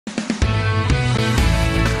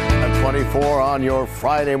6:24 on your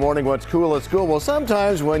Friday morning. What's cool at school? Well,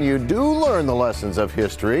 sometimes when you do learn the lessons of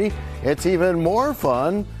history, it's even more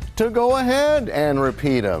fun to go ahead and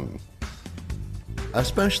repeat them.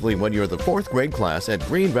 Especially when you're the fourth grade class at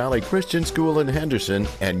Green Valley Christian School in Henderson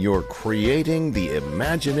and you're creating the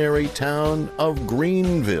imaginary town of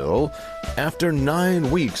Greenville after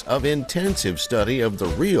 9 weeks of intensive study of the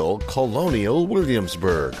real colonial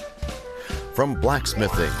Williamsburg. From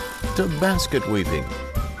blacksmithing to basket weaving,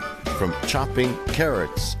 from chopping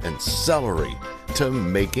carrots and celery to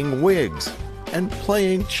making wigs and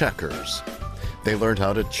playing checkers. They learned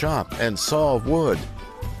how to chop and saw wood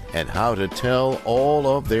and how to tell all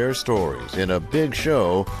of their stories in a big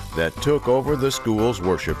show that took over the school's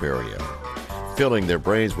worship area, filling their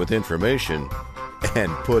brains with information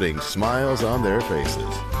and putting smiles on their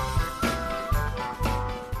faces.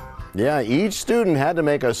 Yeah, each student had to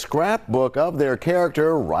make a scrapbook of their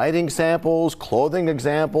character, writing samples, clothing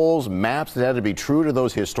examples, maps that had to be true to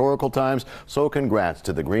those historical times. So congrats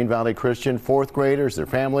to the Green Valley Christian fourth graders, their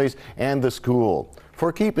families, and the school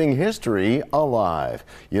for keeping history alive.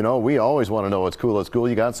 You know, we always want to know what's cool at school.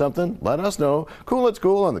 You got something? Let us know. Cool at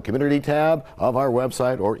School on the community tab of our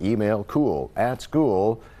website or email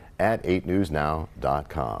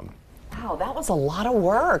coolatschool@8newsnow.com. Wow, that was a lot of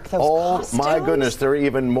work. Those costumes. My goodness, there are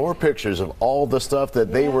even more pictures of all the stuff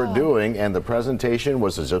that they were doing, and the presentation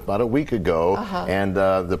was just about a week ago, and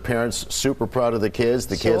the parents super proud of the kids,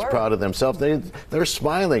 the kids proud of themselves. They're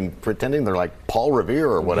smiling, pretending they're like Paul Revere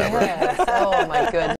or whatever. Yes. Oh my goodness.